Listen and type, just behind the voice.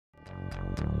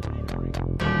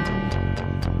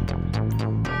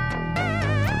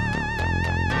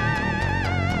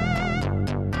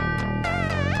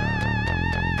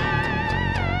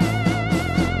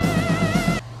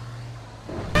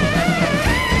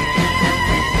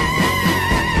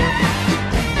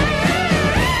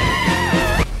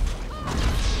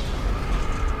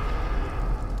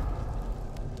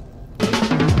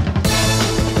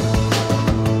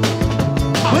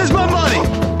Where's my money?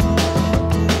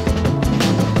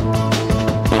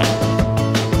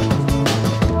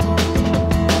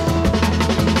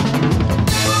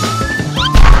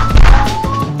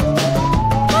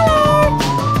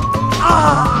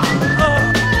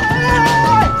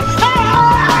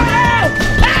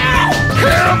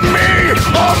 Help me!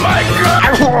 Oh my God!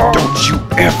 Don't you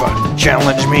ever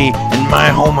challenge me in my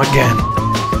home again.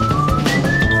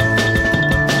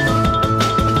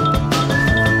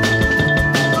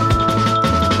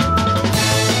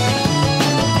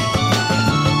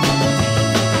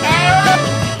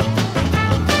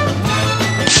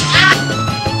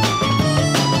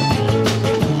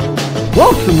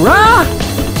 Want some rye?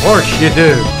 Of course you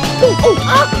do.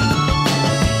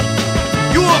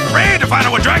 You afraid to find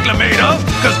out what Dracula made of?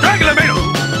 Cause Dracula made of...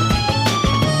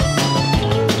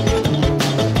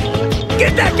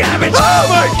 Get that garbage! Oh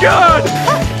my God!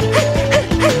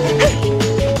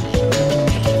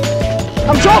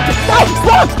 I'm joking!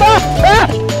 Stop!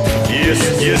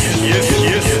 Yes.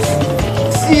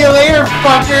 See you later,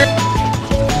 fucker!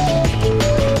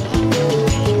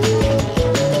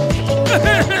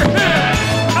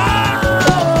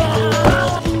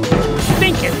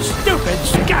 Stinking stupid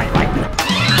skylight.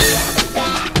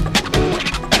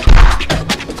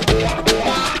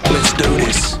 Let's do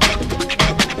this.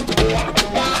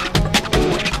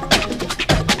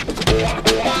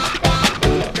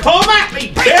 Come at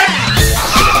me!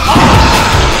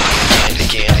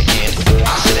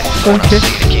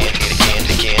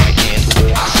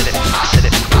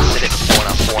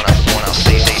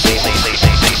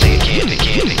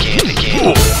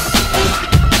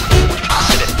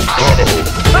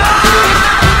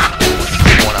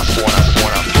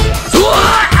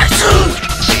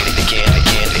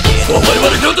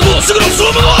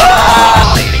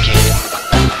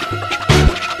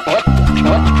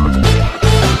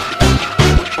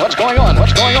 What's going on?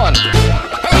 What's going on?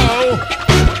 Hello?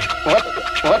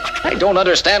 What? I don't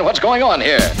understand what's going on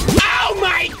here. Oh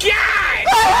my God!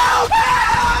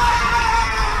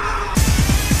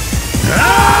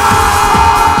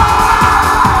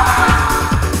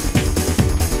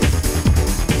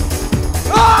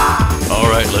 All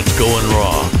right, let's go in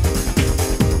raw.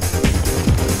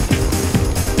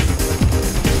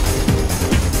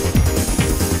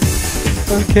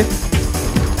 Okay.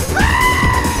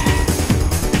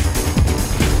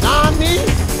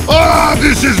 Ah,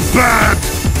 this is bad!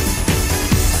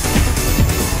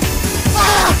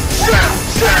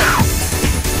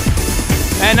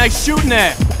 Man, nice shooting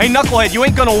there. Hey, Knucklehead, you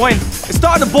ain't gonna win. It's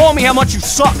starting to bore me how much you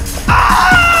suck.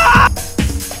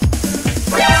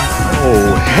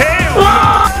 Oh, hell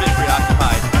no!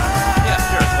 Preoccupied. Yeah,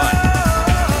 sure, fine.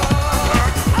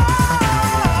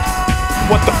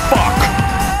 What the fuck?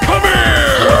 Come here!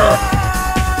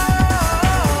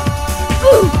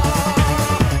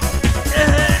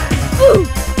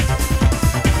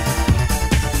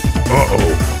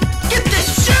 Uh-oh. Get this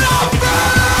shit off me!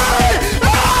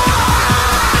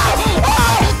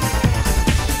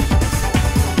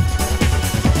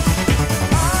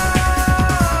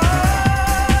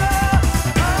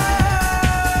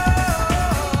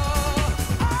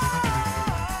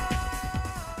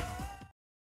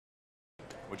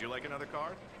 Would you like another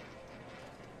card?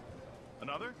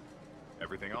 Another?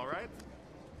 Everything all right?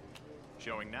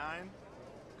 Showing 9.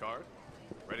 Card.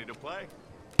 Ready to play?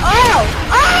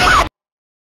 Oh!